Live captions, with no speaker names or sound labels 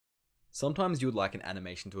Sometimes you would like an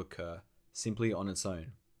animation to occur simply on its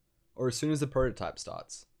own, or as soon as the prototype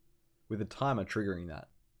starts, with a timer triggering that.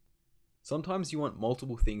 Sometimes you want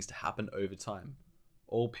multiple things to happen over time,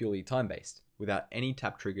 all purely time-based, without any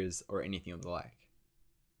tap triggers or anything of the like.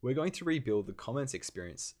 We're going to rebuild the comments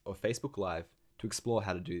experience of Facebook Live to explore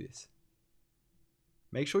how to do this.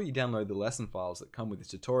 Make sure you download the lesson files that come with this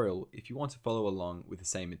tutorial if you want to follow along with the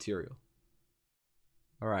same material.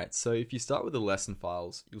 Alright, so if you start with the lesson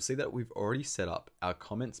files, you'll see that we've already set up our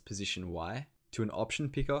comments position Y to an option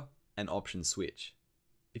picker and option switch.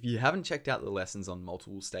 If you haven't checked out the lessons on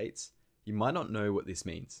multiple states, you might not know what this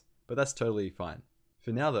means, but that's totally fine.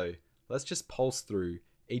 For now though, let's just pulse through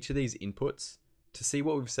each of these inputs to see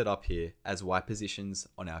what we've set up here as Y positions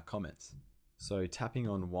on our comments. So tapping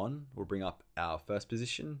on 1 will bring up our first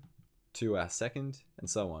position, 2 our second, and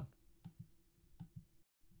so on.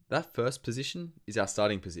 That first position is our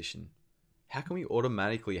starting position. How can we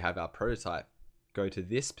automatically have our prototype go to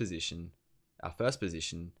this position, our first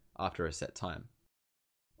position, after a set time?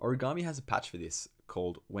 Origami has a patch for this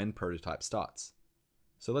called when prototype starts.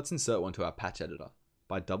 So let's insert one to our patch editor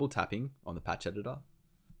by double tapping on the patch editor,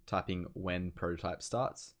 typing when prototype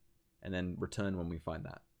starts, and then return when we find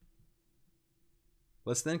that.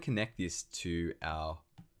 Let's then connect this to our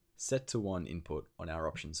set to 1 input on our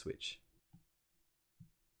option switch.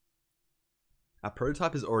 Our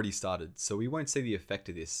prototype has already started, so we won't see the effect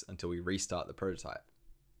of this until we restart the prototype.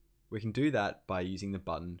 We can do that by using the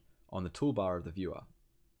button on the toolbar of the viewer.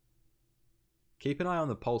 Keep an eye on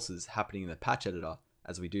the pulses happening in the patch editor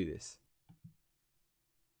as we do this.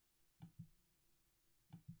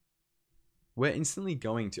 We're instantly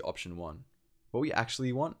going to option 1. What we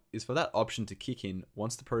actually want is for that option to kick in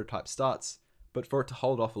once the prototype starts, but for it to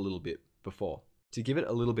hold off a little bit before, to give it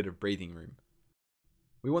a little bit of breathing room.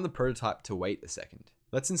 We want the prototype to wait a second.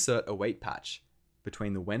 Let's insert a wait patch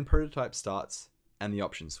between the when prototype starts and the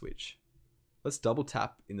option switch. Let's double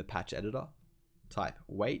tap in the patch editor, type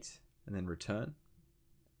wait, and then return,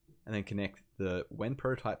 and then connect the when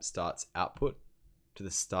prototype starts output to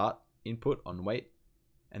the start input on wait,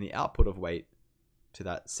 and the output of wait to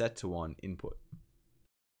that set to 1 input.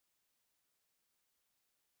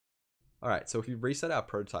 Alright, so if we reset our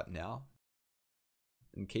prototype now,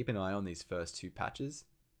 and keep an eye on these first 2 patches,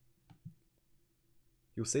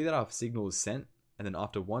 you'll see that our signal is sent, and then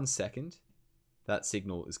after 1 second, that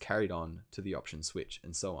signal is carried on to the option switch,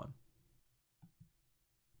 and so on.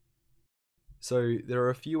 So there are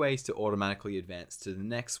a few ways to automatically advance to the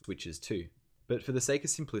next switches too, but for the sake of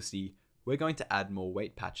simplicity, we're going to add more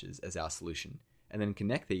wait patches as our solution, and then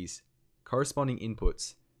connect these corresponding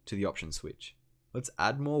inputs to the option switch. Let's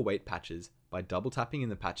add more wait patches by double tapping in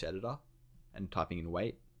the patch editor and typing in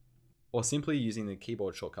wait, or simply using the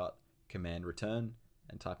keyboard shortcut command return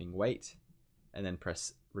and typing wait, and then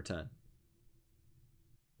press return.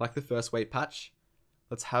 Like the first wait patch,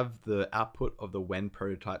 let's have the output of the when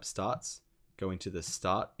prototype starts go into the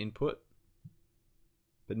start input.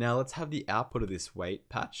 But now let's have the output of this wait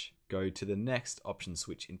patch go to the next option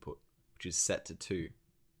switch input, which is set to 2.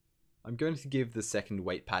 I'm going to give the second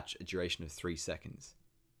wait patch a duration of 3 seconds.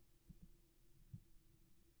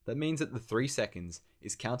 That means that the 3 seconds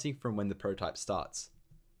is counting from when the prototype starts,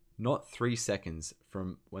 not 3 seconds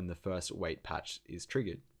from when the first wait patch is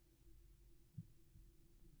triggered.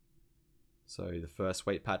 So the first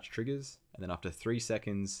wait patch triggers, and then after 3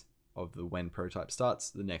 seconds of the when prototype starts,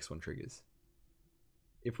 the next one triggers.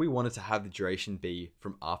 If we wanted to have the duration be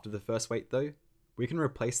from after the first wait though, we can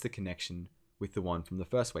replace the connection with the one from the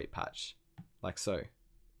first wait patch, like so.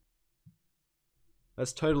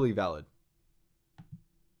 That's totally valid.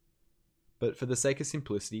 But for the sake of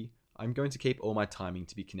simplicity, I'm going to keep all my timing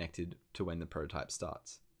to be connected to when the prototype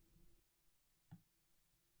starts.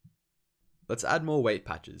 Let's add more wait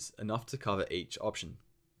patches, enough to cover each option.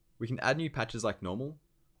 We can add new patches like normal,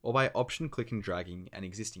 or by option clicking dragging an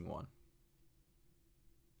existing one.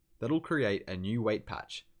 That'll create a new wait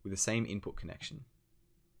patch with the same input connection.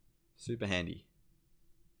 Super handy.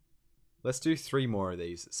 Let's do 3 more of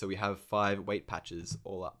these so we have 5 wait patches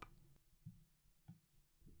all up.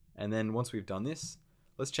 And then once we've done this,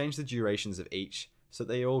 let's change the durations of each so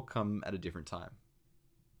that they all come at a different time.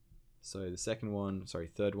 So the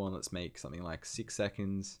third one, let's make something like 6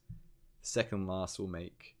 seconds. The second last will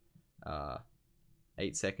make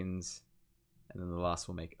 8 seconds. And then the last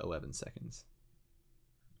will make 11 seconds.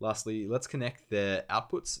 Lastly, let's connect their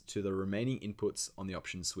outputs to the remaining inputs on the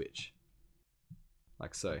option switch,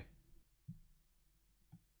 like so.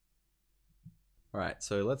 Alright,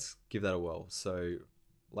 so let's give that a whirl. So,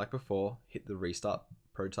 like before, hit the restart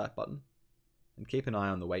prototype button, and keep an eye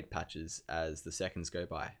on the wait patches as the seconds go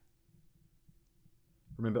by.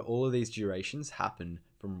 Remember, all of these durations happen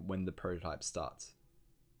from when the prototype starts.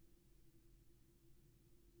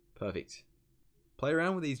 Perfect. Play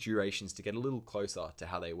around with these durations to get a little closer to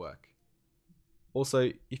how they work.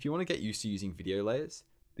 Also, if you want to get used to using video layers,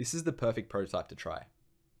 this is the perfect prototype to try.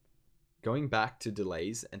 Going back to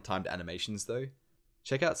delays and timed animations though,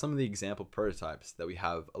 check out some of the example prototypes that we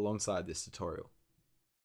have alongside this tutorial.